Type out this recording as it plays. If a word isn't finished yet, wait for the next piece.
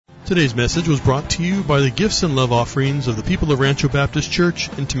Today's message was brought to you by the gifts and love offerings of the people of Rancho Baptist Church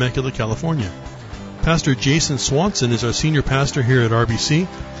in Temecula, California. Pastor Jason Swanson is our senior pastor here at RBC,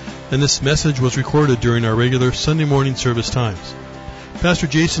 and this message was recorded during our regular Sunday morning service times. Pastor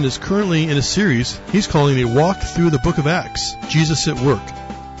Jason is currently in a series he's calling A Walk Through the Book of Acts, Jesus at Work.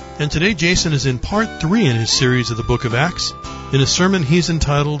 And today Jason is in part 3 in his series of the Book of Acts, in a sermon he's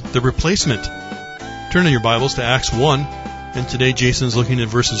entitled The Replacement. Turn in your Bibles to Acts 1, and today Jason's looking at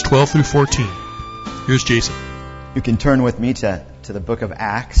verses 12 through 14. Here's Jason. You can turn with me to the book of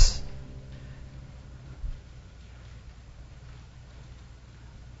Acts.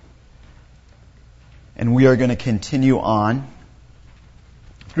 And we are going to continue on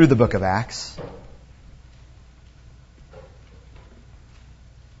through the book of Acts.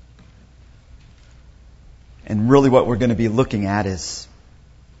 And really what we're going to be looking at is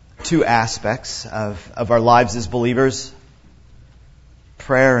two aspects of our lives as believers: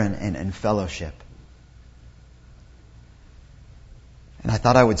 prayer and fellowship. And I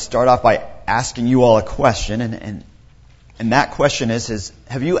thought I would start off by asking you all a question, and that question is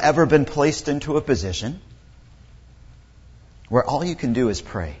have you ever been placed into a position where all you can do is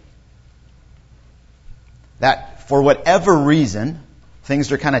pray? That for whatever reason,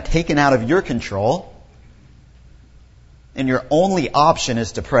 things are kind of taken out of your control, and your only option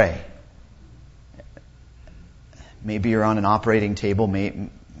is to pray. Maybe you're on an operating table.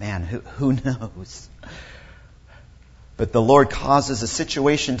 Man, who knows? But the Lord causes a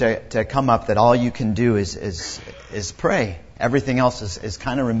situation to come up that all you can do is pray. Everything else is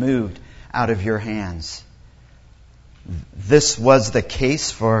kind of removed out of your hands. This was the case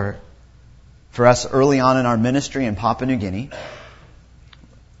for us early on in our ministry in Papua New Guinea.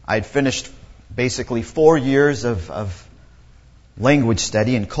 I'd finished basically 4 years of language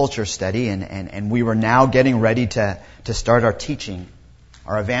study and culture study, and we were now getting ready to start our teaching,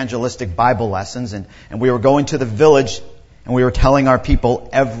 our evangelistic Bible lessons, and we were going to the village, and we were telling our people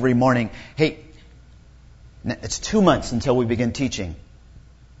every morning, hey, it's 2 months until we begin teaching.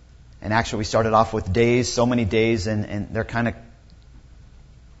 And actually we started off with days, so many days, and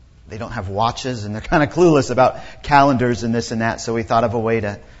they don't have watches, and they're kind of clueless about calendars and this and that, so we thought of a way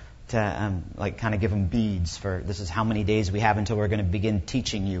to kind of give them beads for this is how many days we have until we're going to begin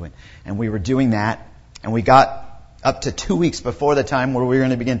teaching you. And we were doing that, and we got up to 2 weeks before the time where we were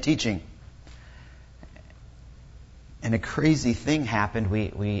going to begin teaching. And a crazy thing happened.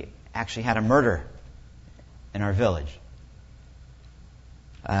 We actually had a murder in our village.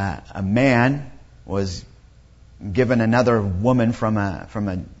 A man was given another woman from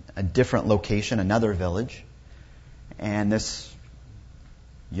a different location, another village, and this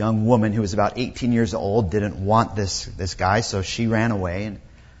young woman who was about 18 years old didn't want this guy, so she ran away and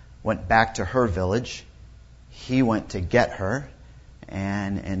went back to her village. He went to get her,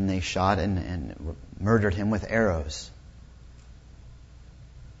 and they shot and murdered him with arrows.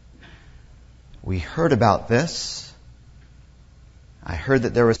 We heard about this. I heard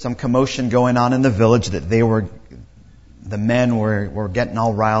that there was some commotion going on in the village, that the men were getting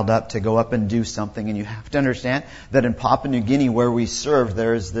all riled up to go up and do something. And you have to understand that in Papua New Guinea, where we serve,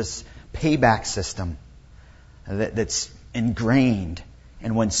 there's this payback system that's ingrained.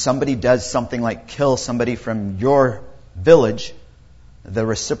 And when somebody does something like kill somebody from your village, the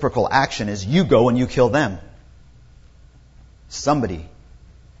reciprocal action is you go and you kill them. Somebody.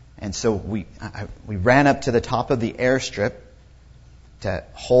 And so we ran up to the top of the airstrip to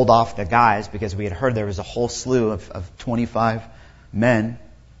hold off the guys, because we had heard there was a whole slew of 25 men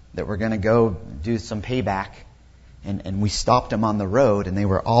that were going to go do some payback. And we stopped them on the road, and they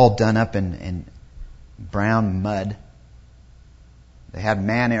were all done up in brown mud. They had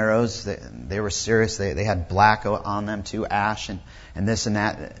man arrows. They were serious. They had black on them too, ash and this and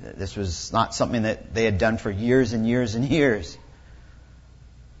that. This was not something that they had done for years and years and years.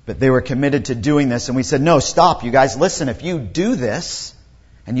 But they were committed to doing this, and we said, no, stop, you guys, listen, if you do this,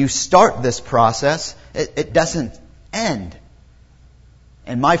 and you start this process, it doesn't end.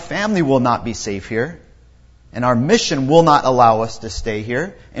 And my family will not be safe here, and our mission will not allow us to stay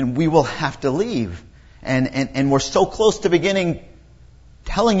here, and we will have to leave. And we're so close to beginning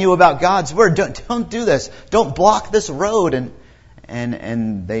telling you about God's Word. Don't do this. Don't block this road.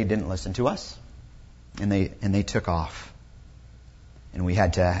 And they didn't listen to us, and they took off. And we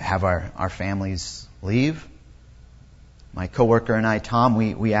had to have our families leave. My coworker and I, Tom,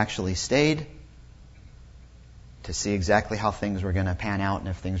 we actually stayed to see exactly how things were going to pan out and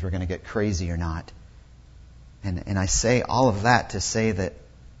if things were going to get crazy or not. And I say all of that to say that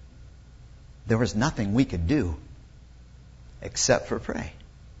there was nothing we could do except for pray.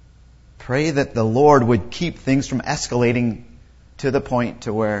 Pray that the Lord would keep things from escalating to the point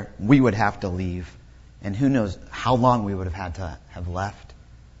to where we would have to leave. And who knows how long we would have had to have left.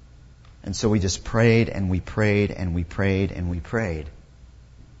 And so we just prayed and we prayed and we prayed and we prayed.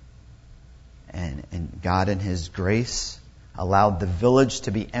 And God in His grace allowed the village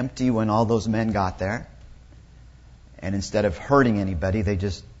to be empty when all those men got there. And instead of hurting anybody, they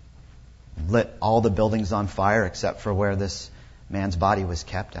just lit all the buildings on fire except for where this man's body was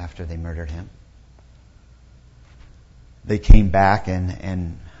kept after they murdered him. They came back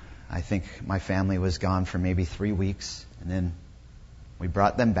and I think my family was gone for maybe 3 weeks. And then we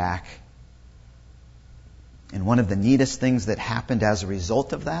brought them back. And one of the neatest things that happened as a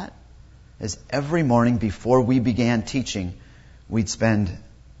result of that is every morning before we began teaching, we'd spend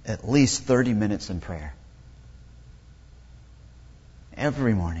at least 30 minutes in prayer.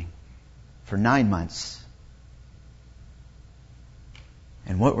 Every morning for 9 months.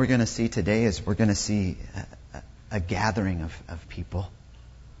 And what we're going to see today is we're going to see a gathering of people,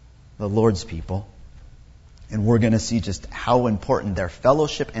 the Lord's people. And we're going to see just how important their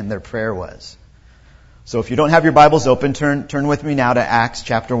fellowship and their prayer was. So if you don't have your Bibles open, turn with me now to Acts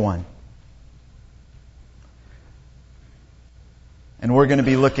chapter 1. And we're going to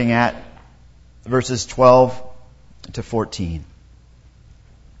be looking at verses 12 to 14.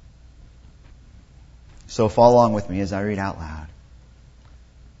 So follow along with me as I read out loud.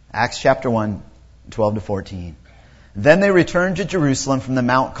 Acts chapter 1, 12 to 14. Then they returned to Jerusalem from the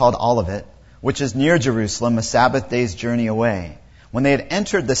mount called Olivet, which is near Jerusalem, a Sabbath day's journey away. When they had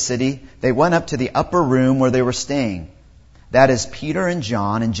entered the city, they went up to the upper room where they were staying. That is Peter and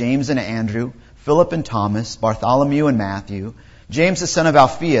John and James and Andrew, Philip and Thomas, Bartholomew and Matthew, James the son of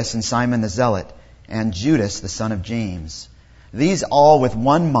Alphaeus and Simon the Zealot, and Judas the son of James. These all with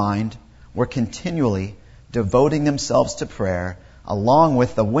one mind were continually devoting themselves to prayer, along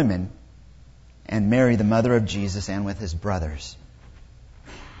with the women and Mary the mother of Jesus and with his brothers.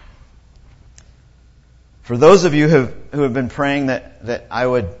 For those of you who have been praying that I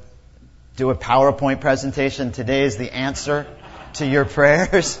would do a PowerPoint presentation, today is the answer to your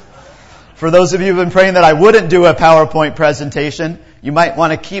prayers. For those of you who have been praying that I wouldn't do a PowerPoint presentation, you might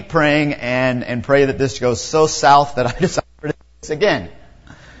want to keep praying and pray that this goes so south that I decide to do this again.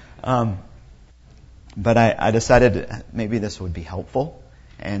 But I decided maybe this would be helpful.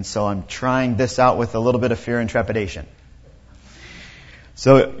 And so I'm trying this out with a little bit of fear and trepidation.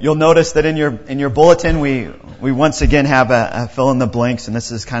 So you'll notice that in your bulletin we once again have a fill in the blanks, and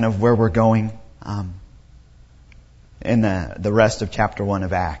this is kind of where we're going in the rest of chapter 1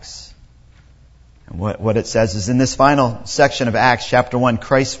 of Acts. And what it says is in this final section of Acts chapter 1,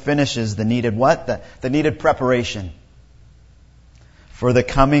 Christ finishes the needed what? The needed preparation for the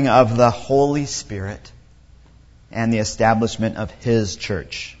coming of the Holy Spirit and the establishment of His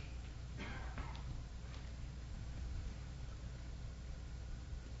church.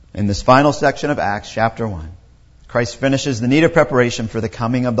 In this final section of Acts, chapter 1, Christ finishes the needed preparation for the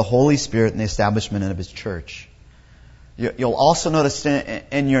coming of the Holy Spirit and the establishment of His church. You'll also notice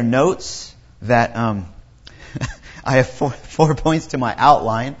in your notes that I have four points to my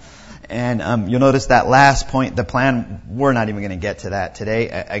outline. And you'll notice that last point, the plan, we're not even going to get to that today.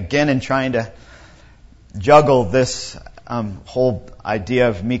 Again, in trying to juggle this whole idea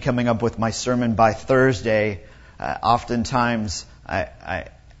of me coming up with my sermon by Thursday, oftentimes I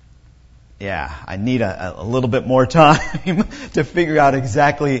need a little bit more time to figure out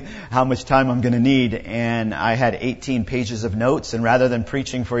exactly how much time I'm going to need. And I had 18 pages of notes, and rather than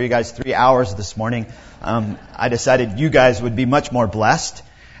preaching for you guys 3 hours this morning, I decided you guys would be much more blessed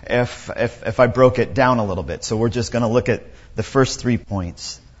if I broke it down a little bit. So we're just going to look at the first 3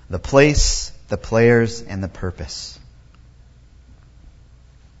 points: the place, the players, and the purpose.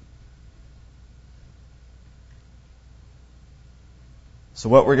 So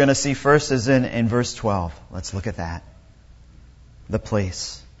what we're going to see first is in verse 12. Let's look at that. The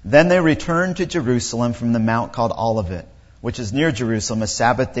place. Then they returned to Jerusalem from the mount called Olivet, which is near Jerusalem, a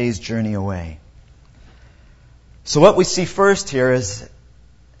Sabbath day's journey away. So what we see first here is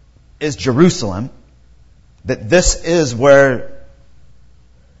Jerusalem, that this is where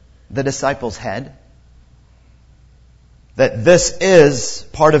the disciples head, that this is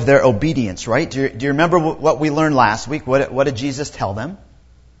part of their obedience, right? Do you remember what we learned last week? What did Jesus tell them?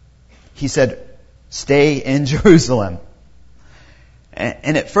 He said, stay in Jerusalem.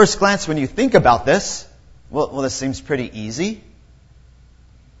 And at first glance, when you think about this, well, this seems pretty easy.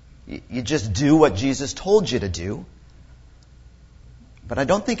 You just do what Jesus told you to do. But I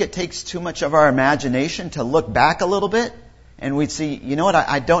don't think it takes too much of our imagination to look back a little bit and we'd see, you know what,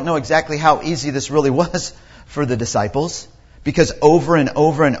 I don't know exactly how easy this really was for the disciples, because over and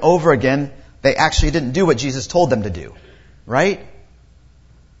over and over again, they actually didn't do what Jesus told them to do. Right?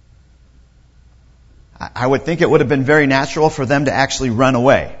 I would think it would have been very natural for them to actually run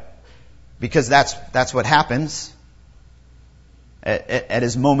away. Because that's what happens. At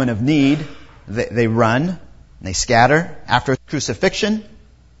his moment of need, they run, and they scatter. After crucifixion,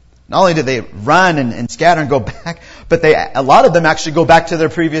 not only do they run and scatter and go back, but a lot of them actually go back to their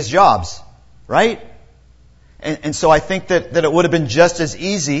previous jobs. Right? And so I think that it would have been just as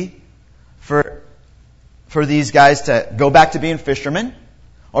easy for these guys to go back to being fishermen,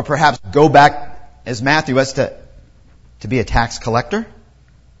 or perhaps go back, as Matthew was, to be a tax collector.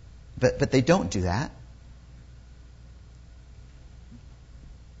 But they don't do that.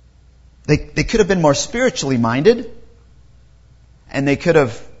 They could have been more spiritually minded, and they could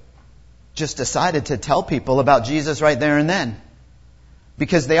have just decided to tell people about Jesus right there and then.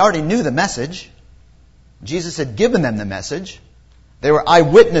 Because they already knew the message. Jesus had given them the message. They were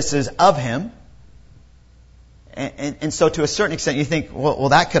eyewitnesses of Him. And so to a certain extent you think, well,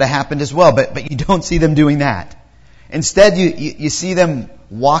 that could have happened as well, but you don't see them doing that. Instead, you see them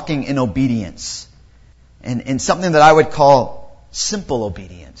walking in obedience. And in something that I would call simple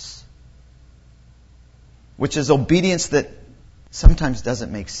obedience. Which is obedience that sometimes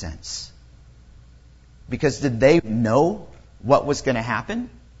doesn't make sense. Because did they know what was going to happen?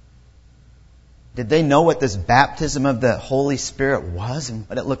 Did they know what this baptism of the Holy Spirit was and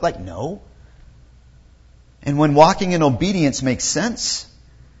what it looked like? No. And when walking in obedience makes sense,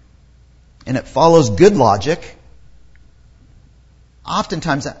 and it follows good logic,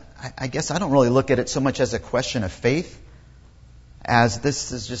 oftentimes, I guess I don't really look at it so much as a question of faith as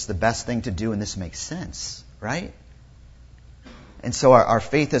this is just the best thing to do and this makes sense, right? And so our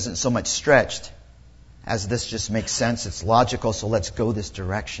faith isn't so much stretched as this just makes sense, it's logical, so let's go this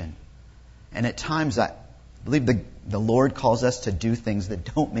direction. And at times I believe the Lord calls us to do things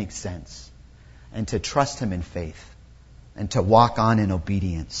that don't make sense and to trust Him in faith and to walk on in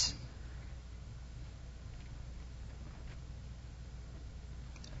obedience.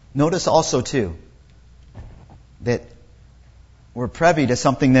 Notice also, too, that we're privy to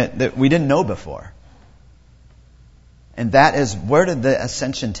something that we didn't know before. And that is, where did the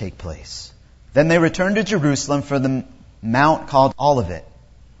ascension take place? Then they returned to Jerusalem for the mount called Olivet,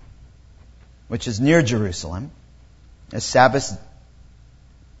 which is near Jerusalem, a Sabbath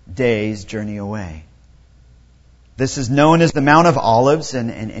day's journey away. This is known as the Mount of Olives,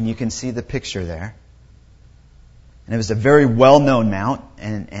 and you can see the picture there. And it was a very well-known mount,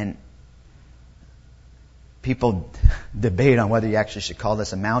 and people debate on whether you actually should call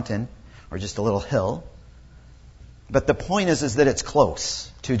this a mountain or just a little hill. But the point is that it's close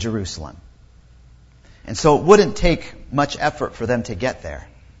to Jerusalem. And so it wouldn't take much effort for them to get there.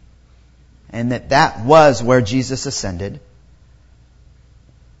 And that was where Jesus ascended.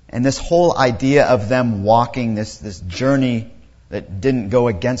 And this whole idea of them walking this journey that didn't go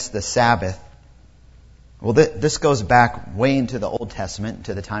against the Sabbath, well, this goes back way into the Old Testament,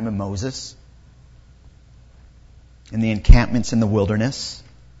 to the time of Moses, in the encampments in the wilderness.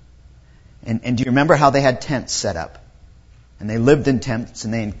 And do you remember how they had tents set up? And they lived in tents,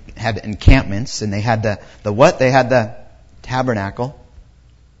 and they had encampments, and they had the what? They had the tabernacle.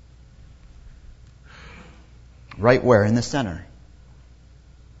 Right where? In the center.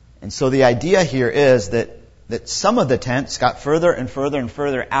 And so the idea here is that some of the tents got further and further and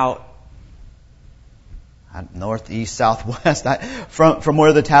further out, north, east, southwest, from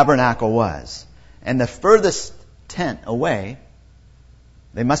where the tabernacle was. And the furthest tent away,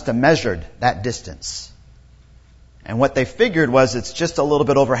 they must have measured that distance. And what they figured was it's just a little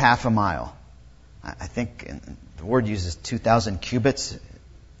bit over half a mile. I think the word uses 2,000 cubits,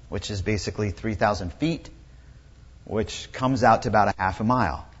 which is basically 3,000 feet, which comes out to about a half a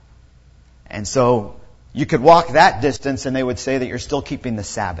mile. And so you could walk that distance and they would say that you're still keeping the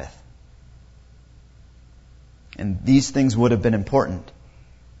Sabbath. And these things would have been important,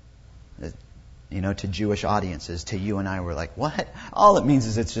 to Jewish audiences. To you and I, we're like, what? All it means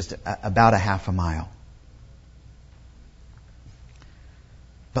is it's just about a half a mile.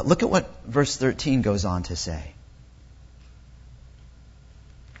 But look at what verse 13 goes on to say.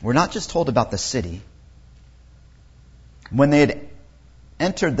 We're not just told about the city. When they had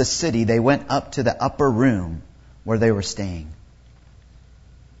entered the city, they went up to the upper room where they were staying.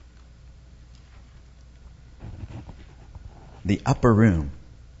 The upper room.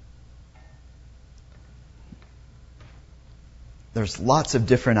 There's lots of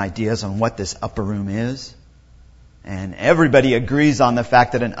different ideas on what this upper room is. And everybody agrees on the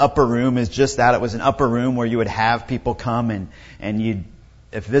fact that an upper room is just that. It was an upper room where you would have people come and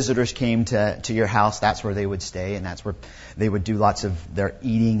if visitors came to your house, that's where they would stay, and that's where they would do lots of their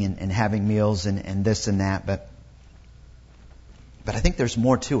eating and having meals and this and that. But I think there's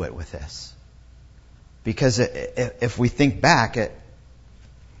more to it with this. Because if we think back, it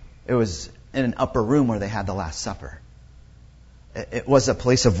was in an upper room where they had the Last Supper. It was a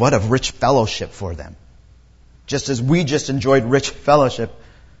place of what? Of rich fellowship for them. Just as we just enjoyed rich fellowship,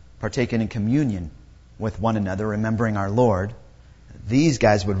 partaking in communion with one another, remembering our Lord, these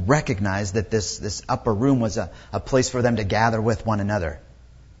guys would recognize that this upper room was a place for them to gather with one another.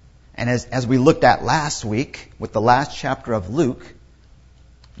 And as we looked at last week with the last chapter of Luke,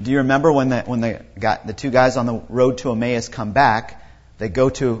 do you remember when the two guys on the road to Emmaus come back, they go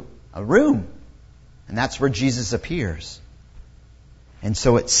to a room, and that's where Jesus appears. And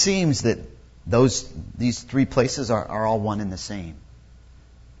so it seems that these three places are all one and the same.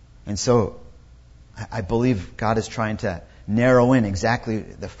 And so I believe God is trying to narrow in exactly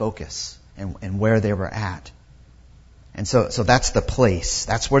the focus and where they were at. And so that's the place.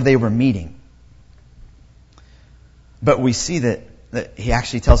 That's where they were meeting. But we see that he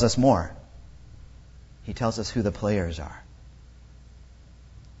actually tells us more. He tells us who the players are.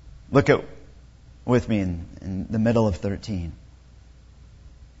 Look with me in the middle of 13.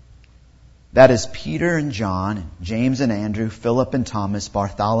 That is Peter and John, and James and Andrew, Philip and Thomas,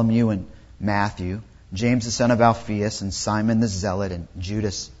 Bartholomew and Matthew, James the son of Alphaeus, and Simon the Zealot, and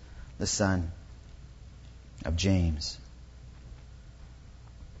Judas the son of James.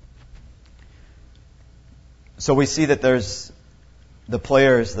 So we see that there's the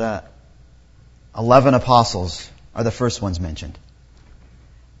players, the 11 apostles are the first ones mentioned.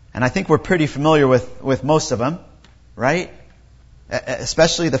 And I think we're pretty familiar with most of them, right?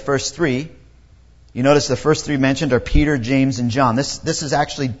 Especially the first three. You notice the first three mentioned are Peter, James, and John. This is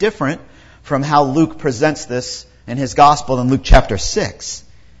actually different from how Luke presents this in his gospel in Luke chapter 6.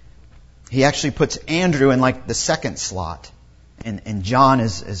 He actually puts Andrew in like the second slot, and John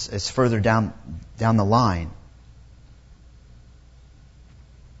is further down the line.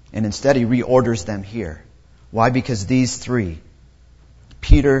 And instead he reorders them here. Why? Because these three,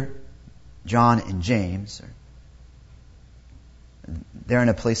 Peter, John, and James, they're in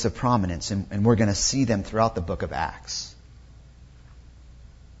a place of prominence, and we're going to see them throughout the book of Acts.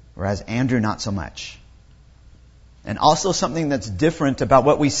 Whereas Andrew, not so much. And also something that's different about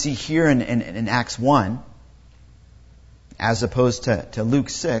what we see here in Acts 1, as opposed to Luke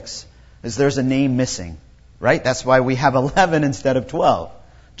 6, is there's a name missing. Right? That's why we have 11 instead of 12.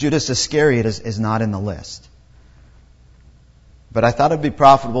 Judas Iscariot is not in the list. But I thought it'd be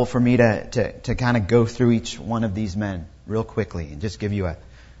profitable for me to kind of go through each one of these men real quickly and just give you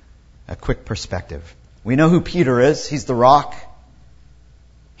a quick perspective. We know who Peter is. He's the rock.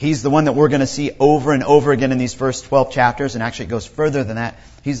 He's the one that we're going to see over and over again in these first 12 chapters, and actually it goes further than that.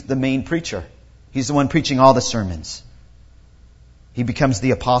 He's the main preacher. He's the one preaching all the sermons. He becomes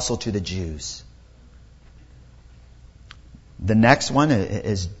the apostle to the Jews. The next one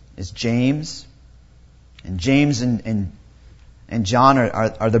is James. And James and John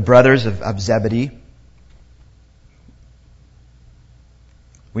are the brothers of Zebedee.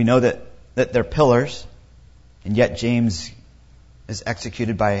 We know that they're pillars, and yet James is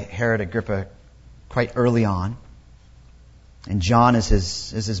executed by Herod Agrippa quite early on. And John is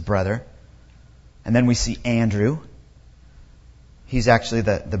his brother. And then we see Andrew. He's actually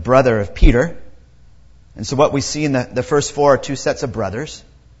the brother of Peter. And so what we see in the first four are two sets of brothers.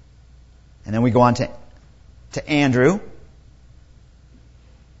 And then we go on to Andrew.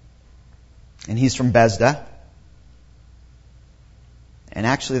 And he's from Bethesda. And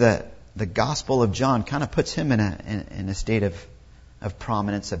actually the Gospel of John kind of puts him in a state of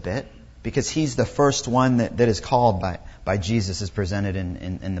prominence a bit, because he's the first one that is called by Jesus, as presented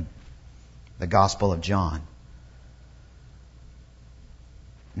in the Gospel of John.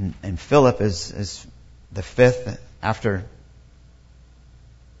 And Philip is the fifth after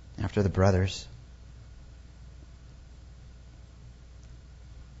the brothers.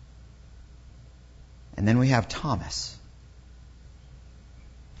 And then we have Thomas.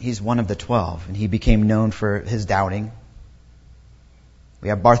 He's one of the 12, and he became known for his doubting. We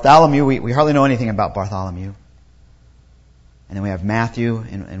have Bartholomew. We hardly know anything about Bartholomew. And then we have Matthew,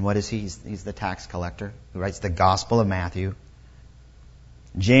 and what is he? He's the tax collector who writes the Gospel of Matthew.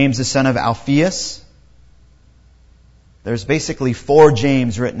 James, the son of Alphaeus. There's basically 4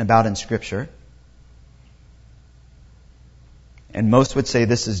 James written about in Scripture. And most would say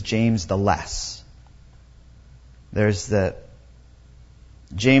this is James the Less. There's the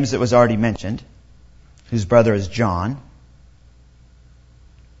James that was already mentioned, whose brother is John.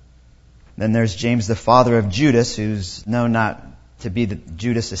 Then there's James, the father of Judas, who's known not to be the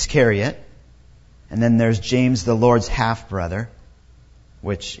Judas Iscariot. And then there's James, the Lord's half-brother,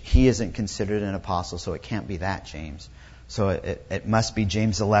 which he isn't considered an apostle, so it can't be that James. So it must be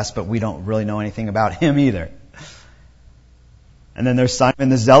James the Less, but we don't really know anything about him either. And then there's Simon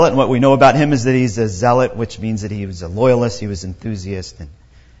the Zealot, and what we know about him is that he's a zealot, which means that he was a loyalist, he was enthusiast, and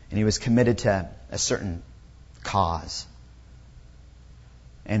he was committed to a certain cause.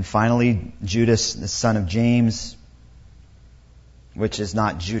 And finally, Judas, the son of James, which is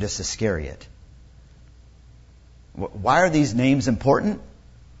not Judas Iscariot. Why are these names important?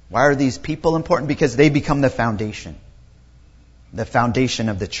 Why are these people important? Because they become the foundation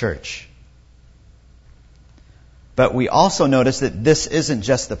of the church. But we also notice that this isn't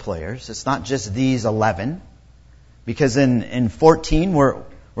just the players. It's not just these 11. Because in 14,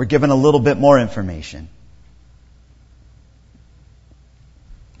 we're given a little bit more information.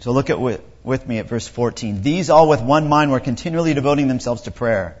 So look with me at verse 14. These all with one mind were continually devoting themselves to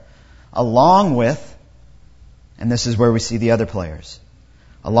prayer, along with, and this is where we see the other players,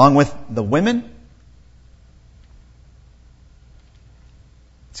 along with the women.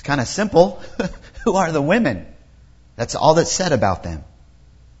 It's kind of simple. Who are the women? That's all that's said about them.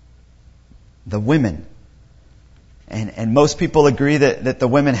 The women. And most people agree that the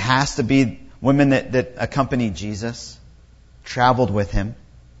women has to be women that accompanied Jesus, traveled with him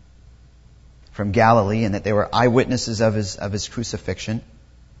from Galilee, and that they were eyewitnesses of his crucifixion.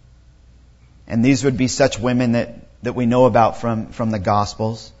 And these would be such women that we know about from the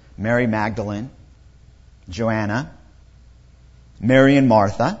Gospels. Mary Magdalene, Joanna, Mary and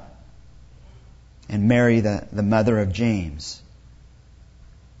Martha, and Mary, the mother of James.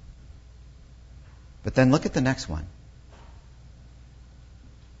 But then look at the next one.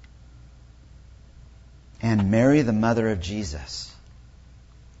 And Mary, the mother of Jesus.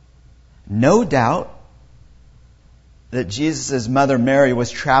 No doubt that Jesus' mother Mary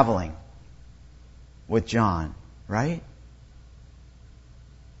was traveling with John, right?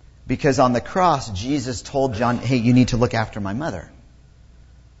 Because on the cross, Jesus told John, hey, you need to look after my mother.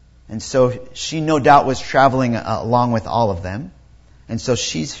 And so she no doubt was traveling along with all of them. And so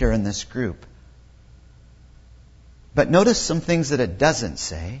she's here in this group. But notice some things that it doesn't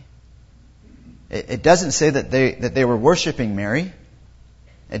say. It doesn't say that they were worshiping Mary.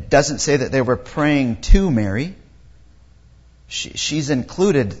 It doesn't say that they were praying to Mary. She's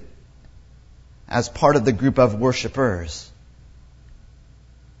included as part of the group of worshipers.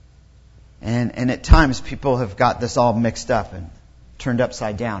 And at times people have got this all mixed up and turned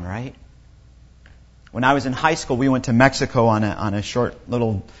upside down, right? When I was in high school, we went to Mexico on a short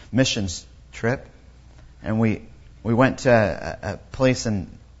little missions trip. And we went to a place in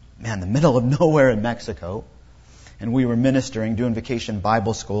the middle of nowhere in Mexico. And we were ministering, doing vacation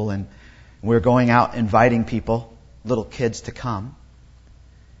Bible school, and we were going out inviting people, little kids, to come.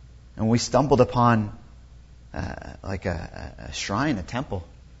 And we stumbled upon a shrine, a temple.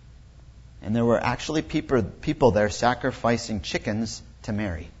 And there were actually people there sacrificing chickens to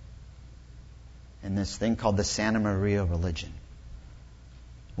Mary in this thing called the Santa Maria religion.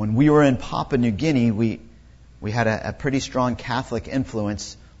 When we were in Papua New Guinea, we had a pretty strong Catholic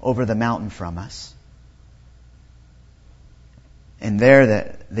influence over the mountain from us. And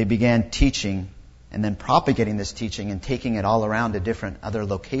there they began teaching and then propagating this teaching and taking it all around to different other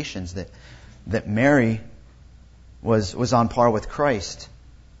locations that Mary was on par with Christ.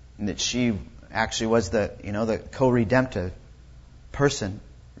 And that she actually was the co-redemptive person,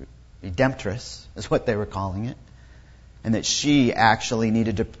 redemptress is what they were calling it. And that she actually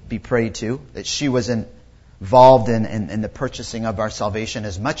needed to be prayed to. That she was involved in the purchasing of our salvation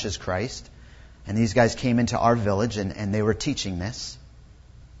as much as Christ. And these guys came into our village and they were teaching this.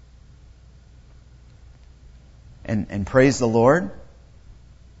 And praise the Lord,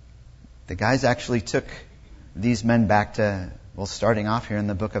 the guys actually took these men back to, starting off here in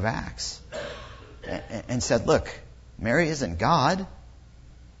the book of Acts, and said, look, Mary isn't God.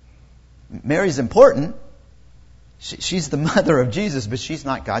 Mary's important. She's the mother of Jesus, but she's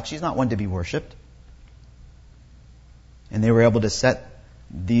not God. She's not one to be worshipped. And they were able to set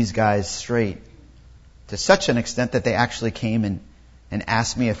these guys straight to such an extent that they actually came and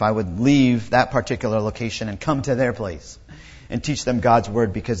asked me if I would leave that particular location and come to their place and teach them God's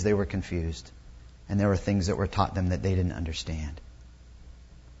Word because they were confused. And there were things that were taught them that they didn't understand.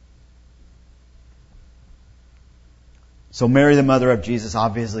 So Mary, the mother of Jesus,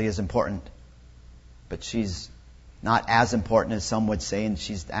 obviously is important. But she's not as important as some would say, and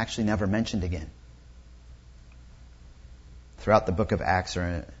she's actually never mentioned again. Throughout the book of Acts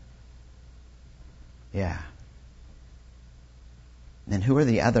yeah. And then who are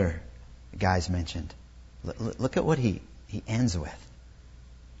the other guys mentioned? Look at what he ends with.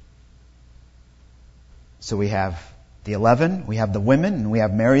 So we have the 11, we have the women, and we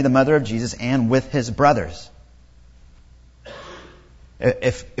have Mary, the mother of Jesus, and with his brothers.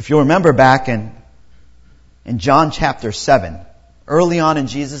 If you'll remember back in John chapter 7, early on in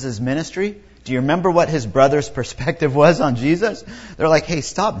Jesus' ministry, do you remember what his brother's perspective was on Jesus? They're like, hey,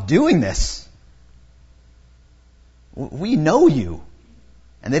 stop doing this. We know you.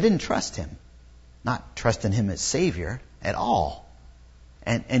 And they didn't trust him. Not trust in him as Savior at all.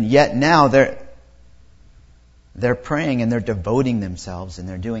 And yet now they're praying and they're devoting themselves and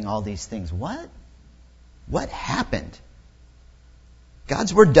they're doing all these things. What happened?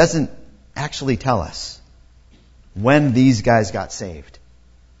 God's Word doesn't actually tell us when these guys got saved.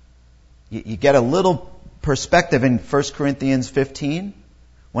 You get a little perspective in 1 Corinthians 15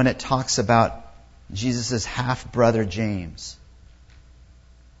 when it talks about Jesus' half-brother James,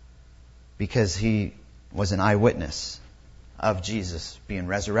 because he was an eyewitness of Jesus being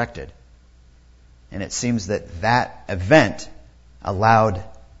resurrected. And it seems that event allowed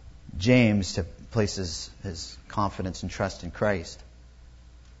James to place his confidence and trust in Christ.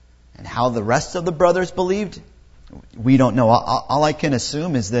 And how the rest of the brothers believed, we don't know. All I can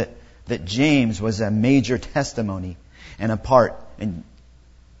assume is that James was a major testimony and a part in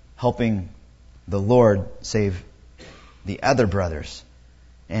helping the Lord save the other brothers.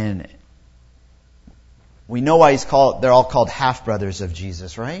 And we know why they're all called half-brothers of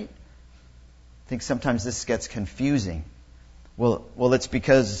Jesus, right? I think sometimes this gets confusing. Well, it's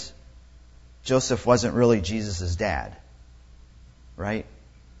because Joseph wasn't really Jesus' dad, right?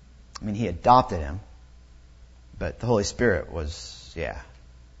 I mean, he adopted him, but the Holy Spirit was, yeah.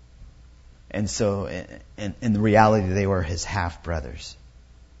 And so, in reality, they were his half-brothers.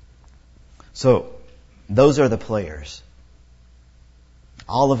 So, those are the players.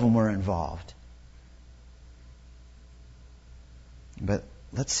 All of them were involved. But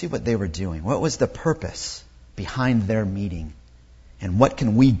let's see what they were doing. What was the purpose behind their meeting? And what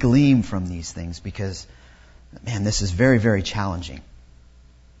can we glean from these things? Because, man, this is very, very challenging.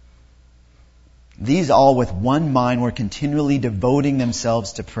 These all with one mind were continually devoting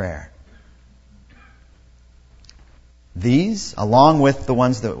themselves to prayer. These, along with the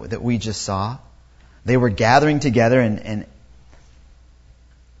ones that we just saw, they were gathering together and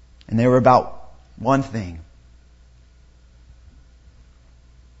they were about one thing.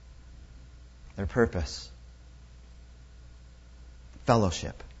 Their purpose.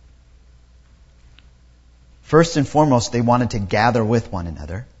 Fellowship. First and foremost, they wanted to gather with one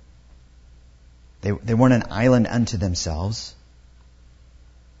another. They weren't an island unto themselves.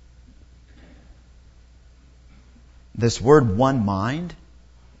 This word one mind,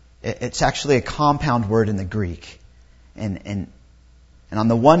 it's actually a compound word in the Greek. And on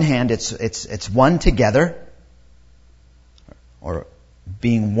the one hand, it's one together, or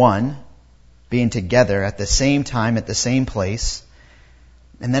being one, being together at the same time, at the same place.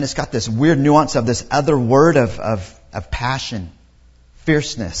 And then it's got this weird nuance of this other word of passion,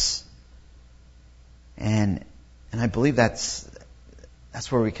 fierceness. And I believe that's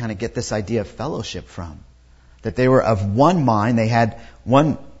where we kind of get this idea of fellowship from. That they were of one mind, they had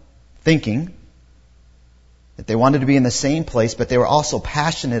one thinking, that they wanted to be in the same place, but they were also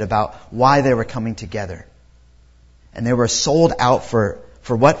passionate about why they were coming together. And they were sold out for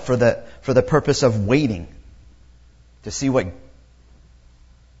what? For the purpose of waiting to see what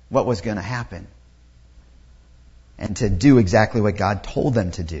was going to happen. And to do exactly what God told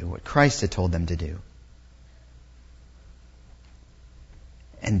them to do, what Christ had told them to do.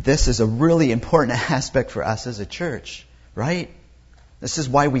 And this is a really important aspect for us as a church, right? This is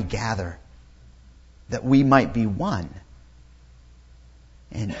why we gather. That we might be one.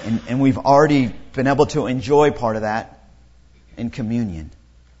 And we've already been able to enjoy part of that in communion.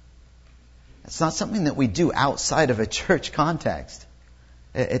 It's not something that we do outside of a church context.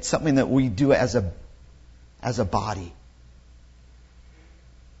 It's something that we do as a body.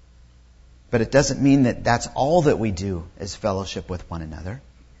 But it doesn't mean that that's all that we do is fellowship with one another.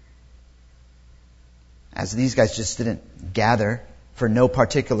 As these guys just didn't gather for no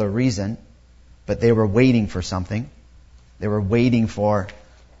particular reason, but they were waiting for something. They were waiting for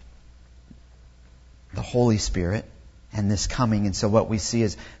the Holy Spirit and this coming. And so what we see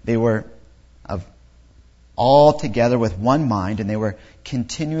is they were all together with one mind, and they were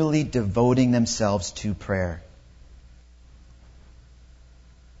continually devoting themselves to prayer.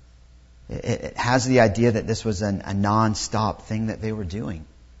 It has the idea that this was a non-stop thing that they were doing.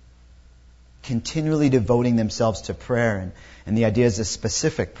 Continually devoting themselves to prayer. And the idea is a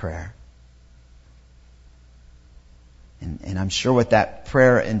specific prayer. And I'm sure what that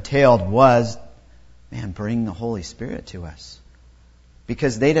prayer entailed was, bring the Holy Spirit to us.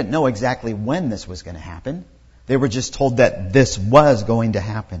 Because they didn't know exactly when this was going to happen. They were just told that this was going to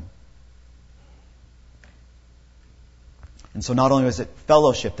happen. And so not only was it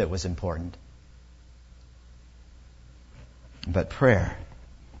fellowship that was important, but prayer.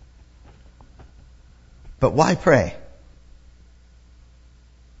 But why pray?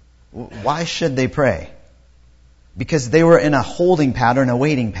 Why should they pray? Because they were in a holding pattern, a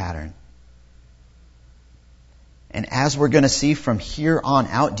waiting pattern. And as we're going to see from here on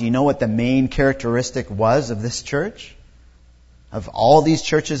out, do you know what the main characteristic was of this church? Of all these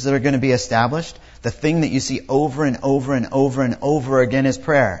churches that are going to be established? The thing that you see over and over and over and over again is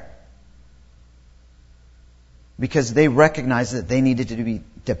prayer. Because they recognized that they needed to be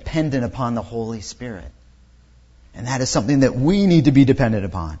dependent upon the Holy Spirit. And that is something that we need to be dependent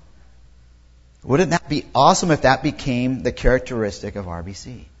upon. Wouldn't that be awesome if that became the characteristic of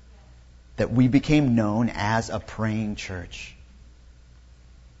RBC? That we became known as a praying church.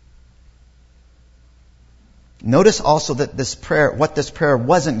 Notice also that this prayer, what this prayer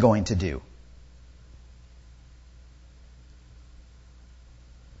wasn't going to do.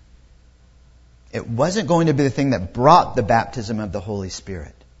 It wasn't going to be the thing that brought the baptism of the Holy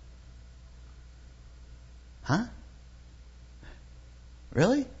Spirit. Huh?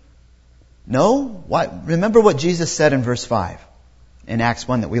 Really? No? Why? Remember what Jesus said in verse 5 in Acts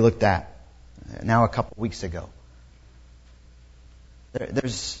 1 that we looked at now a couple weeks ago.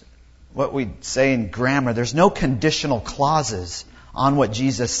 There's what we say in grammar, there's no conditional clauses on what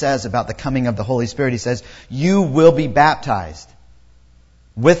Jesus says about the coming of the Holy Spirit. He says, you will be baptized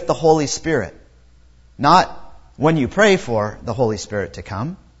with the Holy Spirit. Not when you pray for the Holy Spirit to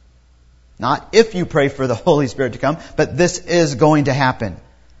come. Not if you pray for the Holy Spirit to come. But this is going to happen.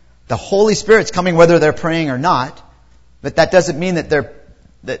 The Holy Spirit's coming whether they're praying or not. But that doesn't mean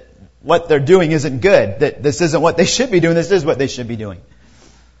that what they're doing isn't good. That this isn't what they should be doing. This is what they should be doing.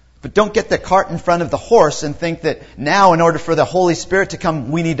 But don't get the cart in front of the horse and think that now in order for the Holy Spirit to come,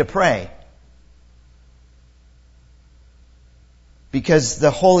 we need to pray. Because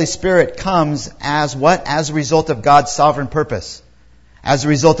the Holy Spirit comes as what? As a result of God's sovereign purpose. As a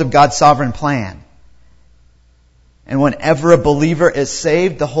result of God's sovereign plan. And whenever a believer is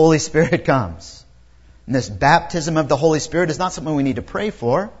saved, the Holy Spirit comes. And this baptism of the Holy Spirit is not something we need to pray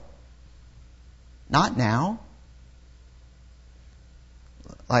for. Not now.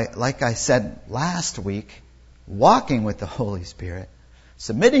 Like I said last week, walking with the Holy Spirit,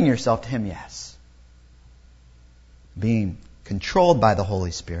 submitting yourself to Him, yes. Being controlled by the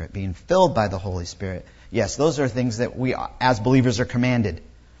Holy Spirit, being filled by the Holy Spirit, yes, those are things that we as believers are commanded.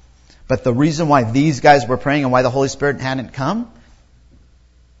 But the reason why these guys were praying and why the Holy Spirit hadn't come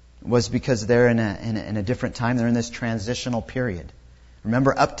was because they're in a different time. They're in this transitional period.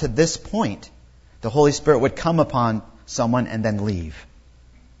 Remember, up to this point, the Holy Spirit would come upon someone and then leave.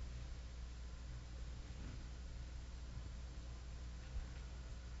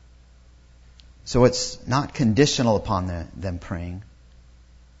 So it's not conditional upon them praying.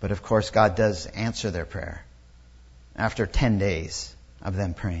 But of course, God does answer their prayer after 10 days of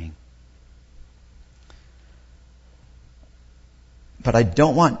them praying. But I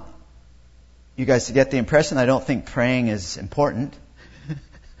don't want you guys to get the impression I don't think praying is important.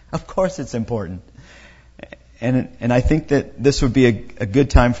 Of course it's important. And I think that this would be a good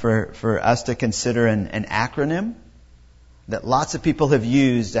time for us to consider an acronym that lots of people have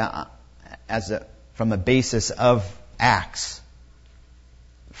used from a basis of Acts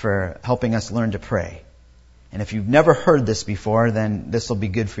for helping us learn to pray. And if you've never heard this before, then this will be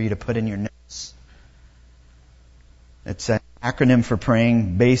good for you to put in your notes. It's an acronym for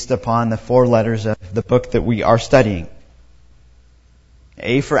praying based upon the 4 letters of the book that we are studying.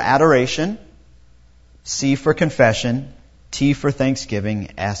 A for adoration, C for confession, T for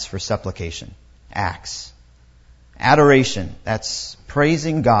thanksgiving, S for supplication. Acts. Adoration, that's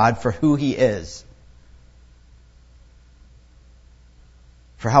praising God for who He is.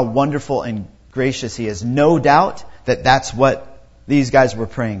 For how wonderful and gracious He is. No doubt that that's what these guys were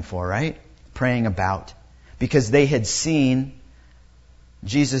praying for, right? Praying about. Because they had seen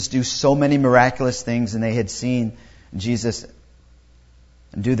Jesus do so many miraculous things, and they had seen Jesus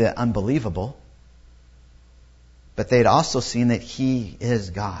do the unbelievable. But they had also seen that He is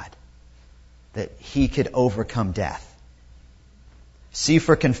God. That He could overcome death. C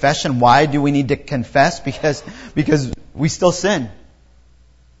for confession. Why do we need to confess? Because we still sin.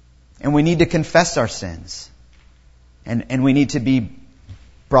 And we need to confess our sins. And we need to be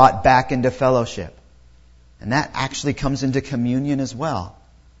brought back into fellowship. And that actually comes into communion as well,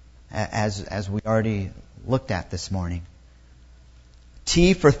 as we already looked at this morning.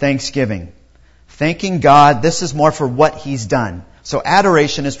 T for thanksgiving. Thanking God, this is more for what He's done. So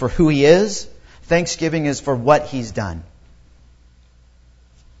adoration is for who He is. Thanksgiving is for what He's done.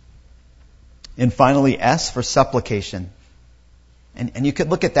 And finally, S for supplication. And you could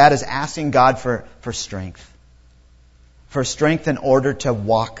look at that as asking God for strength. For strength in order to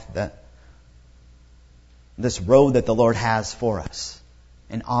walk this road that the Lord has for us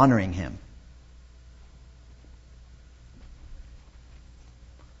and honoring Him.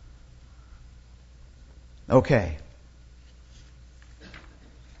 Okay.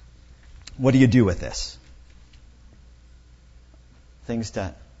 What do you do with this? Things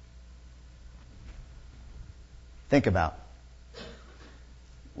to think about.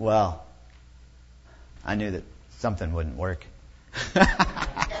 Well, I knew that something wouldn't work.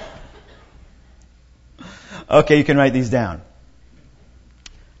 Okay, you can write these down.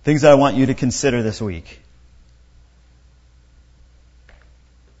 Things that I want you to consider this week.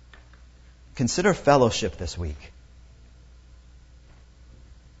 Consider fellowship this week.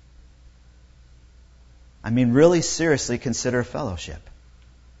 I mean, really seriously consider fellowship.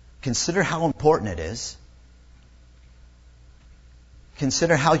 Consider how important it is.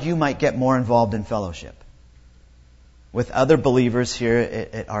 Consider how you might get more involved in fellowship with other believers here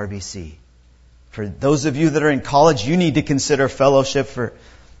at RBC. For those of you that are in college, you need to consider fellowship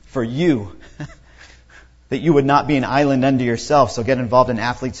for you. That you would not be an island unto yourself. So get involved in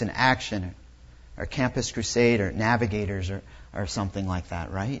Athletes in Action or Campus Crusade or Navigators or something like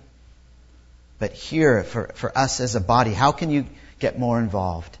that, right? But here, for us as a body, how can you get more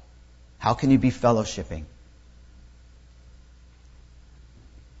involved? How can you be fellowshipping?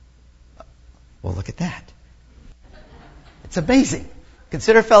 Well, look at that. It's amazing.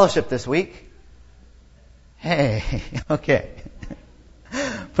 Consider fellowship this week. Hey, okay.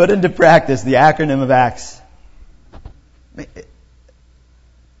 Put into practice the acronym of ACTS.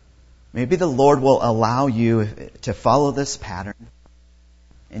 Maybe the Lord will allow you to follow this pattern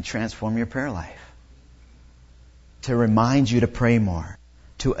and transform your prayer life. To remind you to pray more.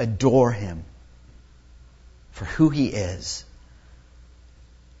 To adore Him for who He is.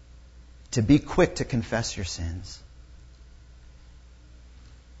 To be quick to confess your sins.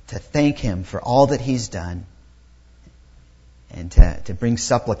 To thank Him for all that He's done. And to bring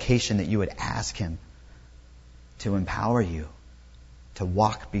supplication that you would ask Him to empower you to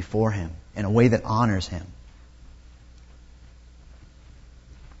walk before Him in a way that honors Him.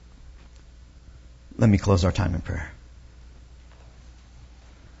 Let me close our time in prayer.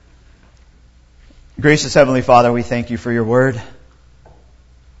 Gracious Heavenly Father, we thank You for Your Word.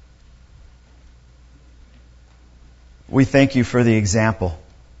 We thank You for the example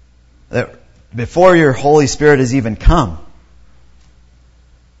that before Your Holy Spirit has even come,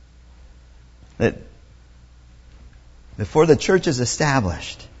 that before the church is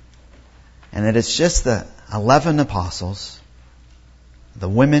established, and that it's just the 11 apostles, the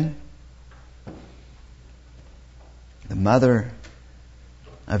women, the mother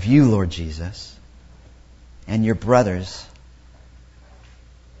of You, Lord Jesus, and Your brothers,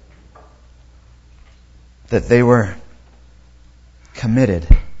 that they were committed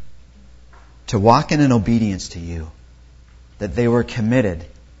to walking in obedience to You, that they were committed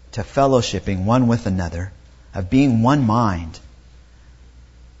to fellowshipping one with another, of being one mind,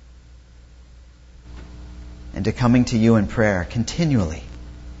 and to coming to You in prayer continually.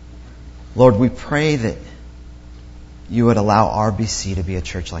 Lord, we pray that You would allow RBC to be a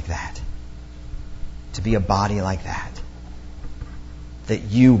church like that, to be a body like that, that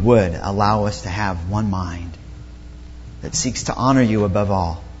You would allow us to have one mind that seeks to honor You above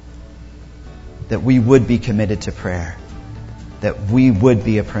all, that we would be committed to prayer, that we would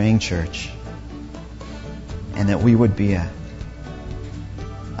be a praying church, and that we would be a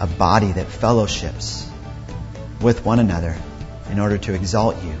body that fellowships with one another in order to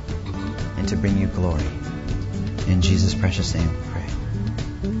exalt You and to bring You glory. In Jesus' precious name we pray.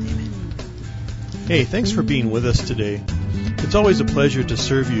 Amen. Hey, thanks for being with us today. It's always a pleasure to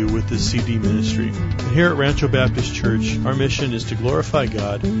serve you with this CD ministry. And here at Rancho Baptist Church, our mission is to glorify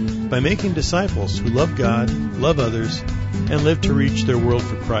God by making disciples who love God, love others, and live to reach their world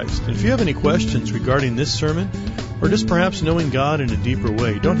for Christ. And if you have any questions regarding this sermon, or just perhaps knowing God in a deeper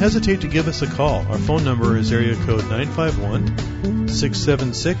way, don't hesitate to give us a call. Our phone number is area code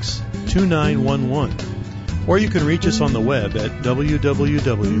 951-676-2911. Or you can reach us on the web at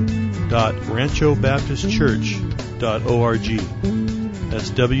www.ranchobaptistchurch.org.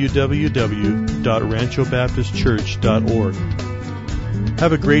 That's www.ranchobaptistchurch.org.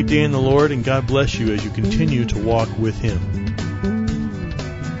 Have a great day in the Lord, and God bless you as you continue to walk with Him.